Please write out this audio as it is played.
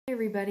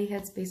everybody,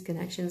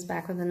 HeadspaceConnections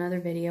back with another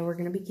video. We're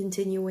going to be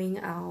continuing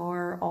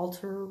our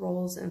altar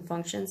roles and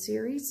functions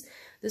series.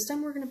 This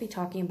time we're going to be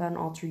talking about an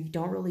altar you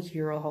don't really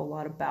hear a whole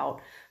lot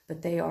about,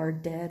 but they are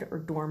dead or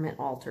dormant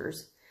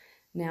altars.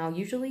 Now,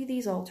 usually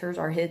these altars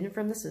are hidden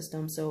from the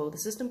system, so the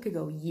system could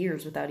go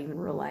years without even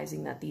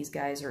realizing that these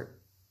guys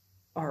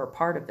are a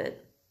part of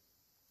it.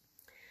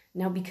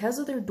 Now, because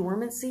of their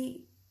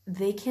dormancy,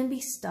 they can be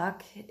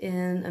stuck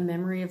in a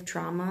memory of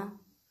trauma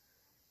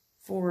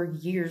for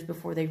years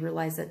before they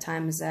realize that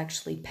time has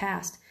actually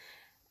passed.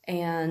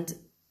 And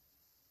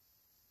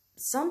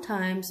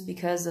sometimes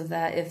because of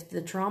that, if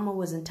the trauma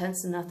was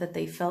intense enough that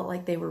they felt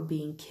like they were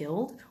being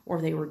killed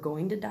or they were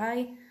going to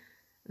die,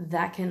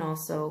 that can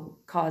also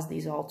cause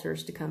these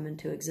altars to come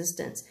into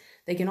existence.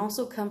 They can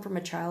also come from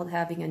a child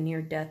having a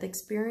near-death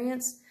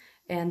experience,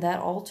 and that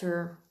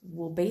altar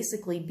will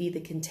basically be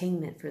the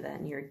containment for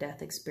that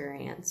near-death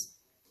experience.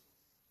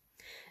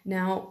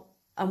 Now,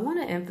 I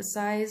want to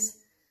emphasize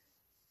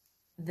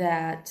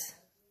that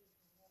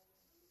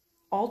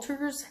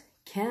altars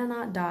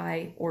cannot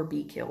die or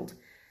be killed.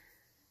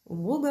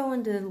 We'll go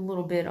into a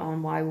little bit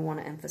on why we want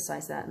to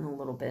emphasize that in a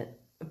little bit.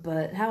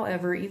 But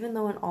however, even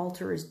though an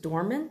altar is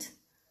dormant,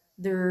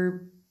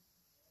 their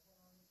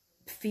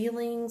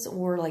feelings,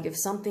 or like if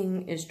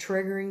something is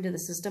triggering to the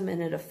system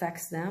and it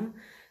affects them,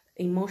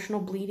 emotional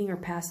bleeding or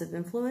passive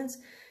influence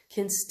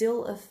can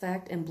still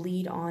affect and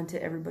bleed on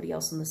to everybody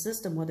else in the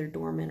system, whether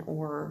dormant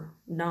or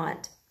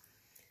not.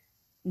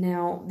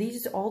 Now,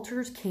 these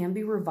altars can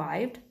be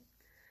revived,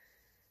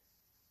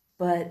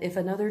 but if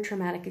another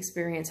traumatic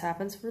experience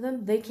happens for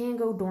them, they can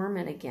go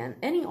dormant again.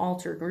 Any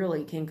altar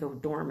really can go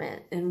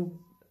dormant. And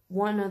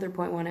one other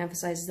point I want to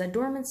emphasize is that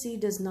dormancy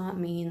does not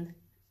mean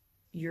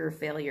you're a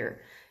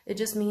failure. It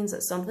just means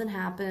that something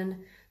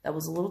happened that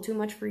was a little too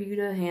much for you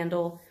to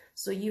handle,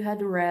 so you had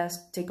to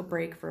rest, take a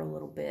break for a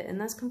little bit,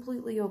 and that's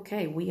completely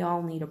okay. We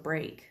all need a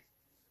break,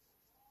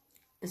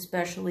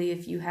 especially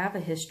if you have a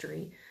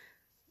history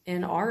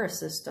and are a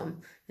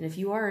system. And if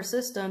you are a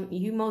system,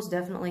 you most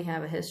definitely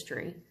have a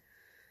history.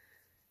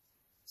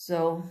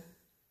 So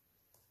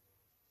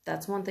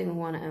that's one thing we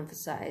want to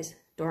emphasize.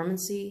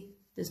 Dormancy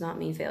does not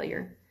mean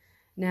failure.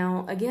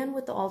 Now, again,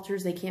 with the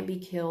altars, they can't be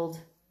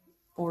killed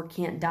or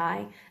can't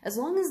die. As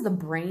long as the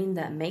brain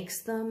that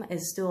makes them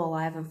is still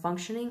alive and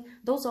functioning,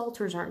 those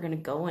altars aren't going to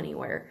go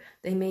anywhere.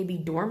 They may be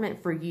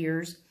dormant for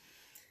years,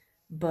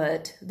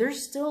 but they're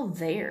still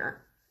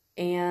there.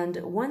 And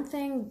one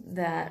thing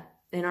that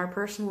in our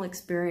personal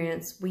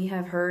experience, we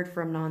have heard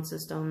from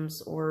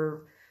non-systems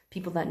or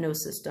people that know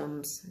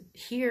systems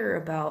hear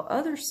about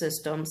other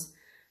systems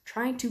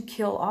trying to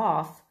kill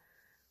off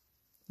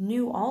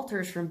new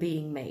altars from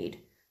being made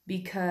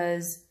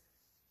because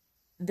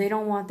they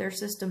don't want their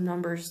system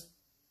numbers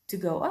to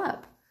go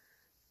up.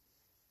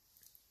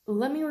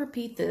 Let me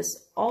repeat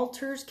this.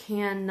 Altars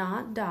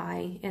cannot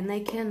die and they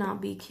cannot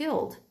be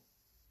killed.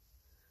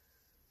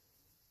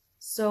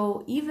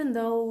 So even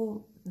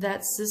though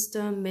that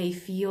system may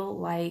feel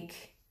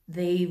like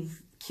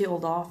they've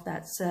killed off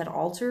that said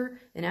altar,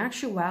 in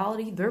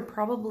actuality, they're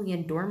probably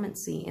in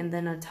dormancy, and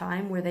then a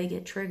time where they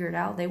get triggered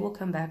out, they will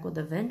come back with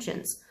a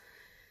vengeance.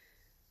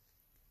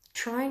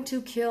 Trying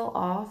to kill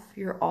off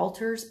your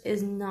altars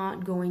is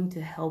not going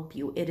to help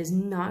you. It is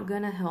not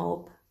going to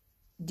help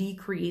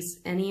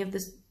decrease any of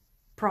the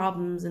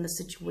problems and the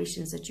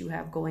situations that you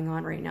have going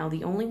on right now.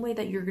 The only way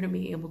that you're going to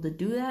be able to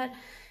do that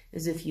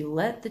is if you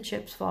let the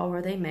chips fall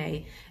where they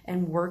may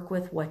and work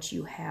with what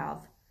you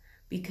have.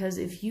 Because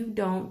if you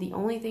don't, the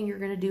only thing you're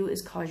going to do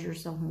is cause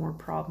yourself more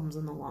problems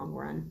in the long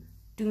run.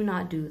 Do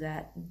not do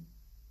that.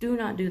 Do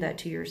not do that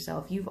to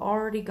yourself. You've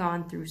already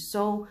gone through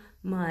so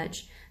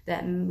much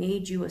that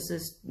made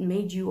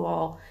you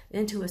all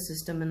into a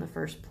system in the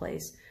first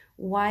place.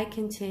 Why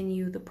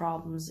continue the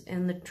problems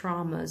and the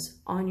traumas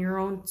on your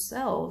own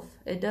self?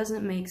 It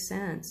doesn't make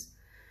sense.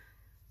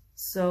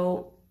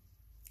 So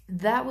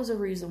that was a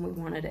reason we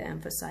wanted to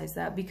emphasize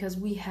that, because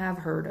we have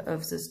heard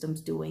of systems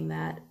doing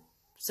that.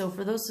 So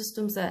for those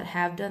systems that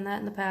have done that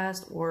in the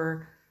past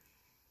or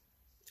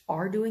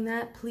are doing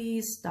that,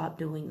 please stop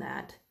doing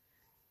that.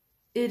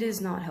 It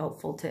is not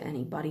helpful to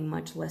anybody,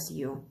 much less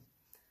you.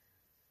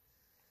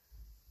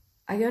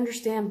 I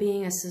understand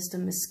being a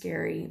system is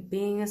scary.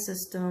 Being a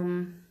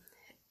system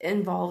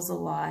involves a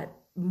lot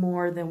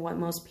more than what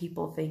most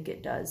people think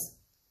it does.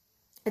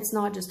 It's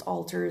not just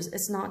altars.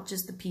 It's not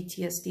just the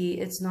PTSD.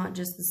 It's not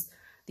just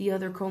the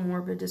other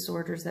comorbid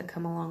disorders that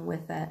come along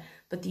with that.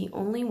 But the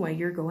only way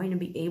you're going to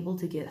be able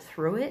to get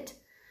through it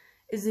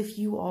is if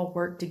you all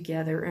work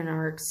together and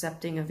are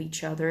accepting of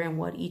each other and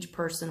what each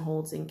person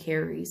holds and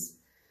carries.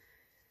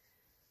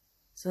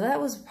 So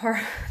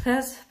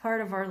that's part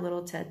of our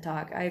little TED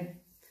Talk.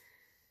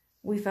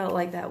 We felt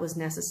like that was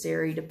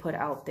necessary to put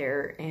out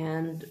there,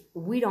 and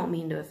we don't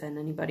mean to offend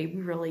anybody.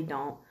 We really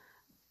don't.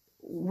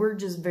 We're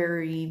just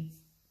very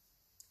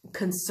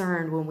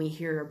concerned when we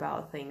hear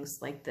about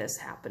things like this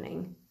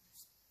happening.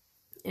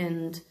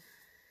 And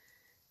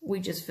we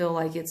just feel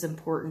like it's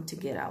important to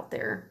get out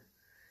there.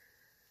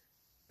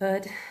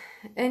 But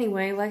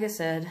anyway, like I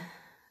said,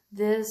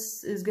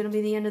 this is going to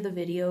be the end of the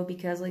video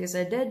because, like I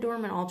said, dead,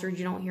 dormant, altered,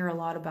 you don't hear a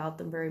lot about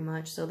them very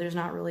much, so there's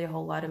not really a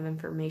whole lot of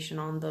information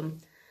on them.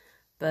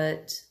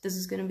 But this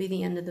is going to be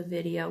the end of the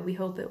video. We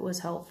hope it was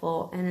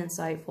helpful and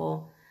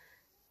insightful.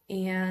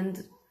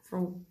 And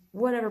from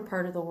whatever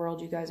part of the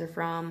world you guys are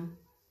from,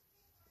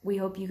 we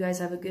hope you guys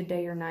have a good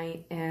day or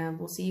night, and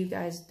we'll see you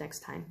guys next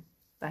time.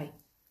 Bye.